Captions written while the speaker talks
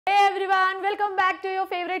Everyone, welcome back to your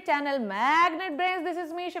favourite channel magnet brains. This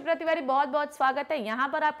is me Shipra Tiwari. बहुत बहुत स्वागत है। यहाँ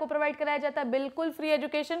पर आपको प्रोवाइड कराया जाता है बिल्कुल फ्री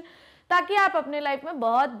एजुकेशन, ताकि आप अपने लाइफ में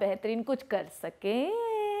बहुत बेहतरीन कुछ कर सकें।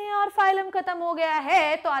 और फाइलम खत्म हो गया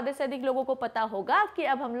है तो आधे से अधिक लोगों को पता होगा कि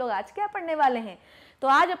अब हम लोग आज क्या पढ़ने वाले हैं। तो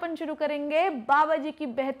आज अपन शुरू करेंगे बाबा जी की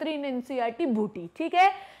बेहतरीन एनसीईआरटी बूटी। ठीक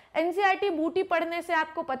है, एनसीईआरटी बूटी पढ़ने से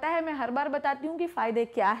आपको पता है, मैं हर बार बताती हूँ कि फायदे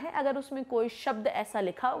क्या है। अगर उसमें कोई शब्द ऐसा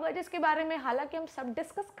लिखा होगा जिसके बारे में हालांकि हम सब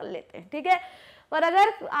डिस्कस कर लेते हैं, ठीक है, पर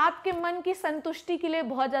अगर आपके मन की संतुष्टि के लिए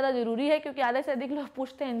बहुत ज्यादा जरूरी है, क्योंकि आधे से अधिक लोग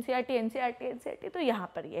पूछते हैं एनसीईआरटी एनसीईआरटी एनसीईआरटी, तो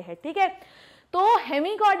यहाँ पर ये है। ठीक है, तो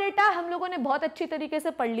हेमिकॉर्डेटा हम लोगों ने बहुत अच्छी तरीके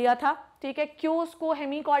से पढ़ लिया था। ठीक है, क्यों उसको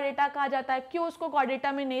हेमिकॉर्डेटा कहा जाता है, क्यों उसको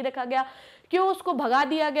कॉर्डेटा में नहीं रखा गया, क्यों उसको भगा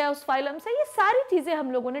दिया गया उस फाइलम से, ये सारी चीजें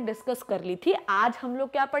हम लोगों ने डिस्कस कर ली थी। आज हम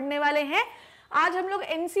लोग क्या पढ़ने वाले हैं? आज हम लोग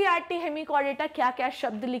एनसीईआरटी हेमिकॉर्डेटा क्या क्या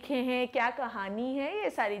शब्द लिखे हैं, क्या कहानी है, ये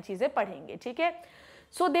सारी चीजें पढ़ेंगे। ठीक है,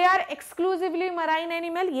 सो they are exclusively marine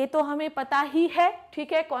animal, ये तो हमें पता ही है।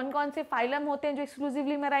 ठीक है, कौन कौन से फाइलम होते हैं जो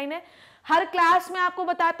एक्सक्लूसिवली मराइन है, हर क्लास में आपको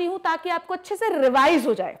बताती हूं ताकि आपको अच्छे से रिवाइज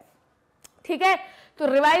हो जाए। ठीक है, तो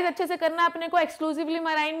रिवाइज अच्छे से करना अपने को। एक्सक्लूसिवली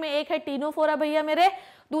मराइन में एक है टीनोफोरा भैया मेरे,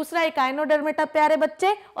 दूसरा एक काइनोडर्मेटा प्यारे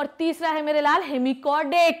बच्चे, और तीसरा है मेरे लाल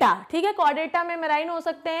हेमिकॉर्डेटा। ठीक है, कॉर्डेटा में मराइन हो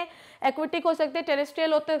सकते हैं, एक्वेटिक हो सकते हैं,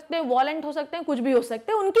 टेरेस्ट्रियल हो सकते हैं, वॉलेंट हो सकते हैं, कुछ भी हो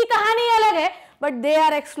सकते हैं, उनकी कहानी अलग है, but they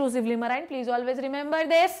are exclusively marine. Please always remember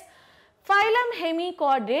this. Phylum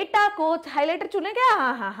Hemichordata को हाइलाइटर चुने क्या?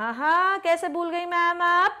 हाँ, कैसे भूल गई मैम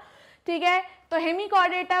आप? ठीक है, तो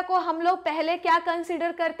हेमिकॉर्डेटा को हम लोग पहले क्या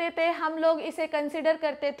कंसीडर करते थे? हम लोग इसे कंसीडर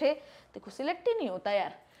करते थे, देखो सिलेक्ट ही नहीं होता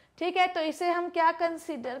यार। ठीक है, तो इसे हम क्या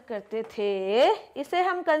कंसीडर करते थे? इसे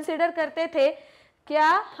हम कंसीडर करते थे क्या?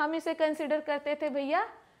 हम इसे कंसीडर करते थे भैया,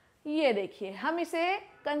 ये देखिए, हम इसे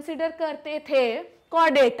कंसीडर करते थे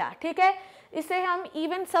कॉर्डेटा। ठीक है, इसे हम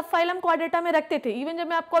इवन सब फाइलम कॉर्डेटा में रखते थे। इवन जब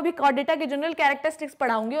मैं आपको अभी कॉर्डेटा के जनरल कैरेक्टरिस्टिक्स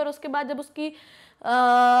पढ़ाऊंगी और उसके बाद जब उसकी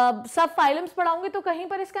सब फाइलम्स पढ़ाऊंगी तो कहीं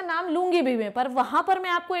पर इसका नाम लूंगी भी मैं, पर वहां पर मैं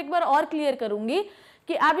आपको एक बार और क्लियर करूंगी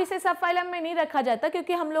कि अब इसे सब फाइलम में नहीं रखा जाता,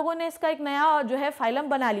 क्योंकि हम लोगों ने इसका एक नया जो है फाइलम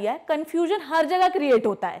बना लिया है। कंफ्यूजन हर जगह क्रिएट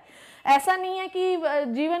होता है, ऐसा नहीं है कि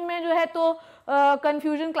जीवन में जो है तो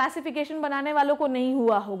कंफ्यूजन क्लासिफिकेशन बनाने वालों को नहीं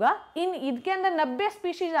हुआ होगा। इनके अंदर 90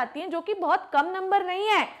 स्पीशीज आती हैं, जो कि बहुत कम नंबर नहीं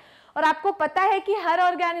है। और आपको पता है कि हर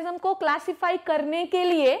ऑर्गेनिज्म को क्लासिफाई करने के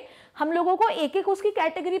लिए हम लोगों को एक एक उसकी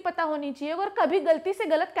कैटेगरी पता होनी चाहिए। अगर कभी गलती से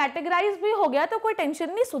गलत कैटेगराइज भी हो गया तो कोई टेंशन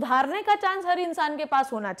नहीं, सुधारने का चांस हर इंसान के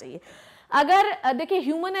पास होना चाहिए। अगर देखिए,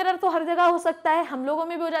 ह्यूमन एरर तो हर जगह हो सकता है, हम लोगों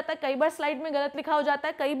में भी हो जाता है, कई बार स्लाइड में गलत लिखा हो जाता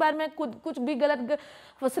है, कई बार मैं कुछ भी गलत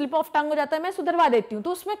स्लिप ऑफ टंग हो जाता है, मैं सुधरवा देती हूँ,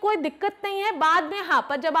 तो उसमें कोई दिक्कत नहीं है बाद में। हाँ,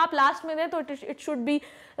 पर जब आप लास्ट में दें तो इट शुड बी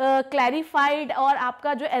क्लैरिफाइड और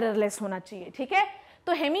आपका जो एररलेस होना चाहिए। ठीक है,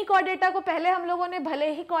 तो हेमिकॉर्डेटा को पहले हम लोगों ने भले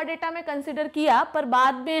ही कॉर्डेटा में कंसिडर किया, पर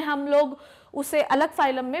बाद में हम लोग उसे अलग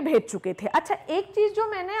फाइलम में भेज चुके थे। अच्छा, एक चीज जो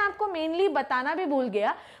मैंने आपको मेनली बताना भी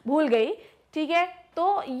भूल गई। ठीक है,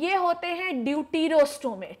 तो ये होते हैं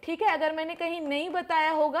ड्यूटेरोस्टोमेट। ठीक है, अगर मैंने कहीं नहीं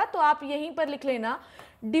बताया होगा तो आप यहीं पर लिख लेना,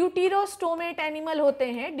 ड्यूटेरोस्टोमेट एनिमल होते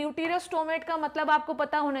हैं। ड्यूटेरोस्टोमेट का मतलब आपको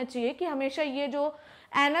पता होना चाहिए कि हमेशा ये जो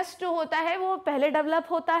एनस जो होता है वो पहले डेवलप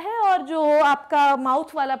होता है और जो आपका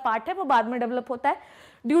माउथ वाला पार्ट है वो बाद में डेवलप होता है।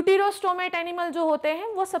 ड्यूटेरोस्टोमेट एनिमल जो होते हैं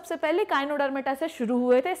वो सबसे पहले काइनोडर्मेटा से शुरू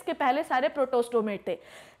हुए थे, इसके पहले सारे प्रोटोस्टोमेट थे।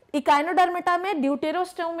 इकाइनोडर्मेटा में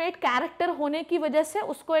ड्यूटेरोस्टोमेट कैरेक्टर होने की वजह से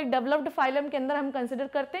उसको एक डेवलप्ड फाइलम के अंदर हम कंसिडर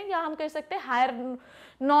करते हैं, या हम कह सकते हैं हायर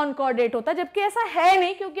नॉन कॉर्डेट होता है, जबकि ऐसा है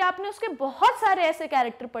नहीं, क्योंकि आपने उसके बहुत सारे ऐसे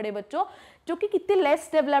कैरेक्टर पढ़े बच्चों जो कि कितने लेस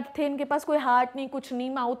डेवलप्ड थे। इनके पास कोई हार्ट नहीं, कुछ नहीं,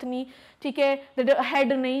 माउथ नहीं, ठीक है,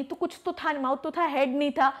 हेड नहीं, तो कुछ तो था, माउथ तो था, हेड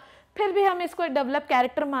नहीं था, फिर भी हम इसको एक डेवलप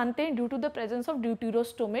कैरेक्टर मानते हैं due to the presence of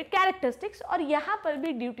ड्यूटेरोस्टोमेट characteristics, और यहाँ पर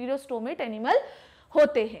भी ड्यूटेरोस्टोमेट एनिमल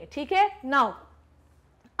होते हैं। ठीक है, नाउ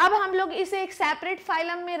अब हम लोग इसे एक सेपरेट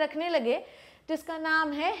फाइलम में रखने लगे जिसका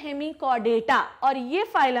नाम है हेमिकॉर्डेटा, और ये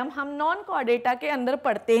फाइलम हम नॉन कॉर्डेटा के अंदर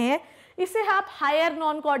पढ़ते हैं, इसे आप हायर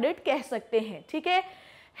नॉन कॉर्डेट कह सकते हैं। ठीक है,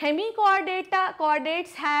 Hemichordata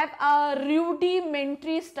chordates have a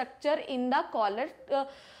rudimentary structure in the collar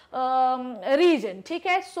reason. ठीक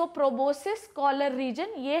है, सो प्रोबोसिस कॉलर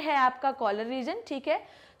रीजन, ये है आपका कॉलर रीजन। ठीक है,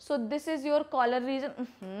 so this is your collar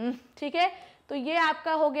reason. ठीक है, तो ये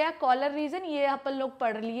आपका हो गया कॉलर रीजन, ये अपन लोग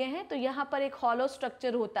पढ़ लिए हैं। तो यहाँ पर एक हॉलो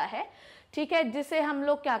स्ट्रक्चर होता है, ठीक है, जिसे हम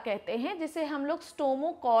लोग क्या कहते हैं, जिसे हम लोग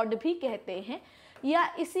स्टोमोकॉर्ड भी कहते हैं, या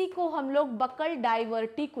इसी को हम लोग बकल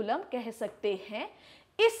डाइवर्टिकुलम कह सकते हैं।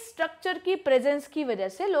 इस स्ट्रक्चर की प्रेजेंस की वजह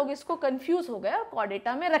से लोग इसको कंफ्यूज हो गए और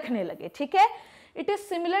कॉर्डेटा में रखने लगे। ठीक है, it is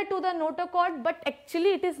similar to the notochord, but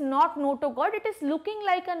actually it is not notochord, it is looking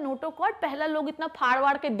like a notochord. पहला लोग इतना फाड़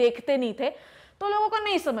वाड़ के देखते नहीं थे, तो लोगों को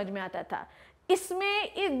नहीं समझ में आता था।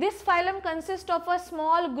 इसमें this phylum consist of a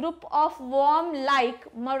small group of worm like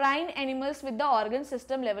marine animals with the organ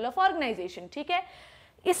system level of organisation, ठीक है।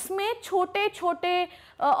 इसमें छोटे छोटे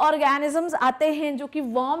ऑर्गेनिजम्स आते हैं जो कि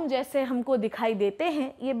वर्म जैसे हमको दिखाई देते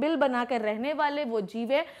हैं। ये बिल बनाकर रहने वाले वो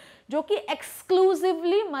जीव है जो कि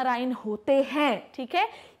एक्सक्लूसिवली मराइन होते हैं, ठीक है।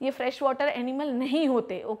 ये फ्रेश वाटर एनिमल नहीं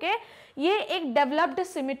होते, ओके। ये एक डेवलप्ड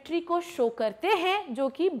सिमेट्री को शो करते हैं जो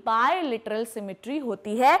कि बायलिटरल सिमेट्री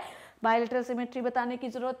होती है। बायलिटरल सिमेट्री बताने की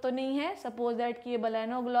जरूरत तो नहीं है। सपोज दैट कि ये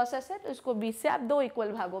बलैनोग्लॉसस है तो इसको 20 से आप 2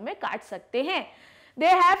 इक्वल भागों में काट सकते हैं। दे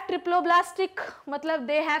हैव ट्रिप्लोब्लास्टिक, मतलब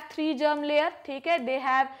दे हैव 3 जर्म लेयर, ठीक है। दे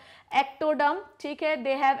हैव एक्टोडर्म, ठीक है।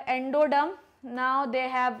 They have endoderm, now they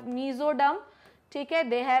have mesoderm, ठीक है।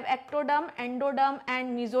 They have ectoderm, endoderm and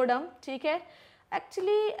mesoderm, ठीक है।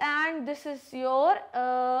 Actually and this is your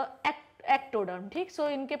ectoderm, ठीक। सो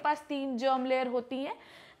इनके पास 3 जर्म लेयर होती हैं,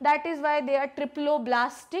 that is why they are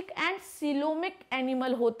triploblastic and coelomic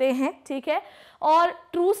animal होते हैं, ठीक है। और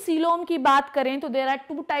ट्रू सीलोम की बात करें तो there are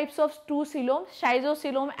 2 types of true coelom,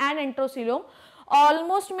 schizocoelom and enterocoelom.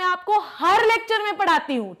 Almost मैं आपको हर लेक्चर में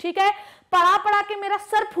पढ़ाती हूँ, ठीक है। पढ़ा के मेरा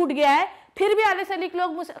सर फूट गया है, फिर भी आधे से अधिक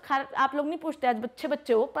लोग मुझसे, आप लोग नहीं पूछते, आज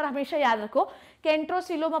बच्चे हो, पर हमेशा याद रखो कि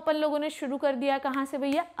एंट्रोसीलोम अपन लोगों ने शुरू कर दिया कहाँ से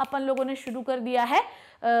भैया? अपन लोगों ने शुरू कर दिया है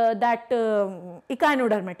दैट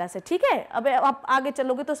इकाइनोडर्मेटा से, ठीक है। अब आप आगे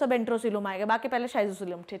चलोगे तो सब एंट्रोसीलोम आएगा, बाकी पहले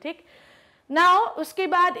शाइजोसीलोम थे, ठीक। नाउ उसके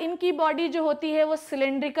बाद इनकी बॉडी जो होती है वो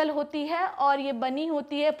सिलेंड्रिकल होती है और ये बनी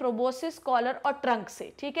होती है प्रोबोसिस, कॉलर और ट्रंक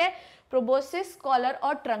से, ठीक है। प्रोबोसिस, कॉलर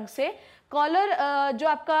और ट्रंक से। कॉलर जो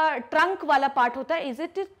आपका ट्रंक वाला पार्ट होता है, इज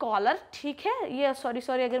इट कॉलर, ठीक है। ये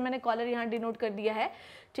सॉरी अगर मैंने कॉलर यहाँ डिनोट कर दिया है,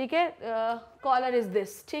 ठीक है। कॉलर इज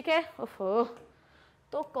दिस, ठीक है।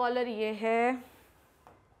 तो कॉलर ये है,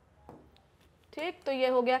 ठीक। तो ये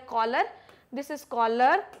हो गया collar, this is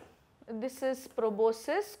collar, this is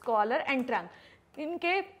proboscis, collar and trunk.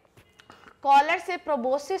 इनके कॉलर से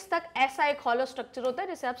प्रोबोसिस तक ऐसा एक हॉलो स्ट्रक्चर होता है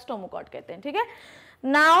जिसे आप स्टोमोकॉर्ड कहते हैं, ठीक है।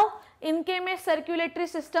 नाउ इनके में सर्कुलेटरी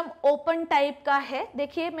सिस्टम ओपन टाइप का है।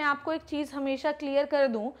 देखिए मैं आपको एक चीज हमेशा क्लियर कर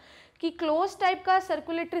दूं कि क्लोज टाइप का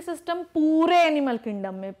सर्कुलेटरी सिस्टम पूरे एनिमल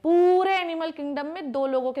किंगडम में 2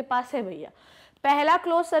 लोगों के पास है भैया। पहला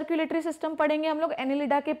क्लोज सर्कुलेटरी सिस्टम पढ़ेंगे हम लोग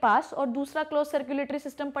एनिलिडा के पास और दूसरा क्लोज सर्कुलेटरी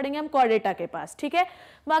सिस्टम पढ़ेंगे हम कॉर्डेटा के पास, ठीक है।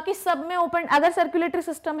 बाकी सब में ओपन, अगर सर्कुलेटरी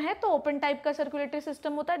सिस्टम है तो ओपन टाइप का सर्कुलेटरी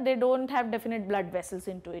सिस्टम होता है। They don't have definite blood vessels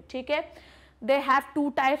into it, ठीक है। They have 2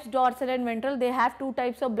 types, dorsal and ventral. They have 2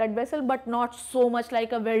 types of blood vessel, but not so much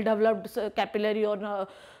like a well-developed capillary or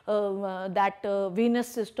that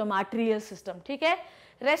venous system, arterial system. ठीक है.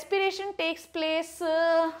 Respiration takes place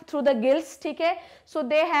through the gills. ठीक है. So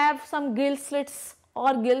they have some gill slits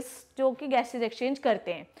or gills जो कि gases exchange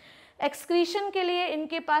करते हैं. Excretion के लिए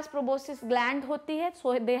इनके पास प्रोबोसिस ग्लैंड होती है,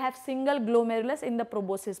 सो they have single glomerulus in the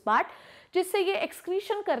proboscis part, जिससे ये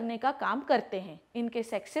एक्सक्रीशन करने का काम करते हैं। इनके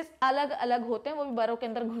सेक्सेस अलग अलग होते हैं, वो भी बरों के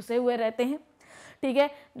अंदर घुसे हुए रहते हैं, ठीक है।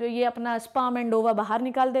 जो ये अपना स्पर्म एंड ओवा बाहर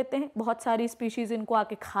निकाल देते हैं, बहुत सारी स्पीशीज इनको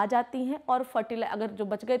आके खा जाती हैं और अगर जो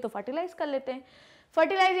बच गए तो फर्टिलाइज कर लेते हैं।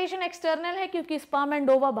 फर्टिलाइजेशन एक्सटर्नल है क्योंकि स्पर्म एंड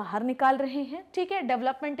ओवा बाहर निकाल रहे हैं, ठीक है।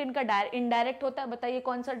 डेवलपमेंट इनका इनडायरेक्ट होता है। बताइए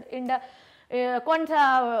कौन सा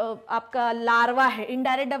आपका लार्वा है?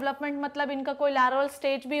 इनडायरेक्ट डेवलपमेंट मतलब इनका कोई लार्वल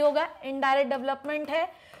स्टेज भी होगा। इनडायरेक्ट डेवलपमेंट है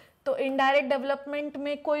तो इनडायरेक्ट डेवलपमेंट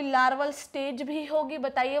में कोई लार्वल स्टेज भी होगी।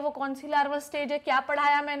 बताइए वो कौन सी लार्वल स्टेज है? क्या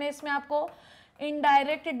पढ़ाया मैंने इसमें आपको?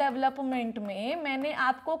 इनडायरेक्ट डेवलपमेंट में मैंने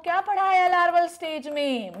आपको क्या पढ़ाया? लार्वल स्टेज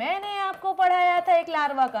में मैंने आपको पढ़ाया था एक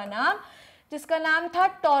लार्वा का नाम, जिसका नाम था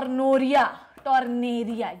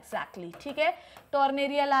टॉर्नेरिया एग्जैक्टली, ठीक है।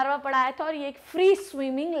 टॉर्नेरिया लार्वा पढ़ाया था और ये एक फ्री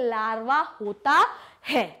स्विमिंग लार्वा होता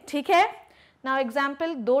है, ठीक है। नाउ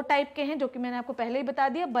एग्जाम्पल 2 टाइप के हैं जो कि मैंने आपको पहले ही बता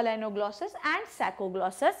दिया, बलैनोग्लॉसस एंड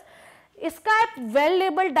सैकोग्लॉसस। इसका एक वेल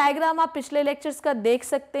लेबल्ड डायग्राम आप पिछले लेक्चर्स का देख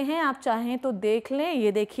सकते हैं, आप चाहें तो देख लें।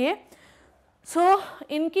 ये देखिए, सो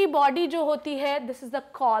इनकी बॉडी जो होती है, this is the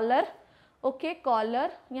collar, okay.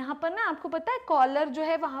 Collar यहाँ पर ना आपको पता है कॉलर जो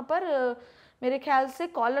है वहां पर मेरे ख्याल से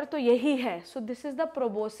कॉलर तो यही है। So this is the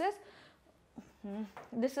proboscis,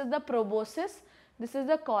 this is the proboscis, this is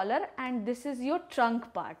the collar and this is your trunk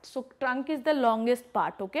part. So trunk is the longest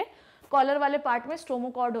part, okay. Collar वाले पार्ट में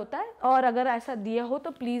स्टोमोकॉर्ड होता है और अगर ऐसा दिया हो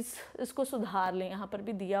तो प्लीज इसको सुधार लें, यहाँ पर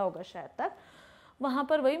भी दिया होगा शायद तक, वहाँ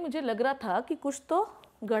पर वही मुझे लग रहा था कि कुछ तो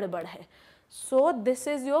गड़बड़ है। So this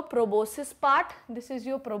is your proboscis part, this is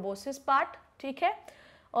your proboscis part, ठीक है।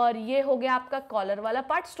 और ये हो गया आपका कॉलर वाला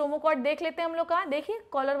पार्ट। स्टोमोकॉर्ड देख लेते हैं हम लोग कहाँ, देखिए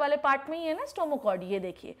कॉलर वाले पार्ट में ही है ना स्टोमोकॉर्ड, ये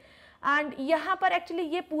देखिए। एंड यहाँ पर एक्चुअली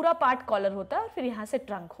ये पूरा पार्ट कॉलर होता है और फिर यहाँ से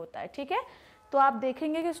ट्रंक होता है, ठीक है। तो आप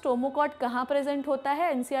देखेंगे कि स्टोमोकॉर्ड कहाँ प्रेजेंट होता है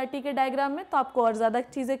एनसीईआरटी के डायग्राम में, तो आपको और ज़्यादा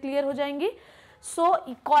चीज़ें क्लियर हो जाएंगी। सो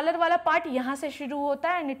कॉलर वाला पार्ट यहाँ से शुरू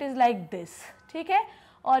होता है and it is like this, ठीक है,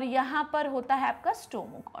 और यहाँ पर होता है आपका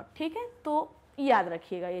स्टोमोकॉर्ड, ठीक है, तो याद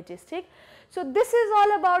रखिएगा ये चीज, ठीक। So this is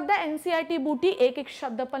all about the NCERT बूटी। एक एक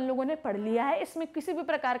शब्द अपन लोगों ने पढ़ लिया है, इसमें किसी भी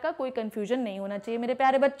प्रकार का कोई कंफ्यूजन नहीं होना चाहिए मेरे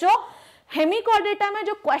प्यारे बच्चों। हेमिकॉर्डेटा में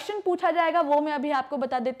जो क्वेश्चन पूछा जाएगा वो मैं अभी आपको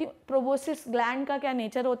बता देती हूँ। प्रोबोसिस ग्लैंड का क्या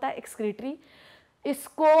नेचर होता है, एक्सक्रीटरी,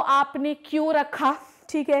 इसको आपने क्यों रखा,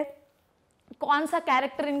 ठीक है, कौन सा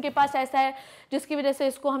कैरेक्टर इनके पास ऐसा है जिसकी वजह से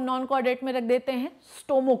इसको हम नॉन कॉर्डेट में रख देते हैं,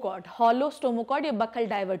 स्टोमोकॉर्ड, हॉलो स्टोमोकॉर्ड या बकल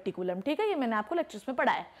डाइवर्टिकुलम, ठीक है, ये मैंने आपको लेक्चर्स में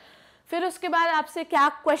पढ़ाया। फिर उसके बाद आपसे क्या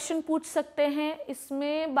क्वेश्चन पूछ सकते हैं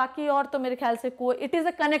इसमें, बाकी और तो मेरे ख्याल से कोई, it is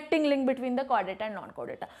a connecting link between the Chordata and non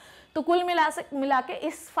Chordata. तो कुल मिला के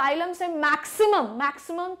इस फाइलम से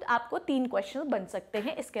मैक्सिमम आपको 3 क्वेश्चन बन सकते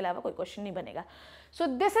हैं, इसके अलावा कोई क्वेश्चन नहीं बनेगा। So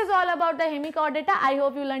this is all about the hemichordata. I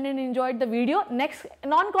hope you learned and enjoyed the video. Next,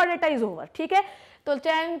 non-chordata is over, ठीक है, तो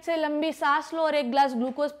चैन से लंबी सांस लो और एक ग्लास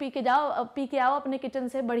ग्लूकोज पी के आओ अपने किचन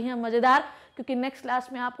से, बढ़िया मजेदार, क्योंकि नेक्स्ट क्लास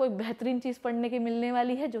में आपको एक बेहतरीन चीज पढ़ने की मिलने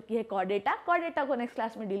वाली है जो कि है कॉर्डेटा। कॉर्डेटा को नेक्स्ट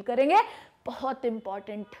क्लास में डील करेंगे, बहुत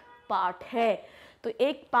इंपॉर्टेंट पार्ट है। तो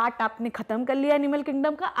एक पार्ट आपने खत्म कर लिया एनिमल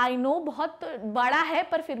किंगडम का। आई नो बहुत बड़ा है,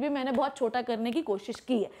 पर फिर भी मैंने बहुत छोटा करने की कोशिश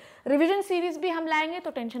की है। रिवीजन सीरीज भी हम लाएंगे,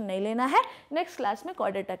 तो टेंशन नहीं लेना है। नेक्स्ट क्लास में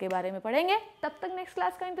कॉर्डेटा के बारे में पढ़ेंगे। तब तक नेक्स्ट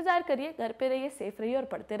क्लास का इंतजार करिए, घर पे रहिए, सेफ रहिए और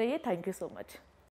पढ़ते रहिए। Thank you so much.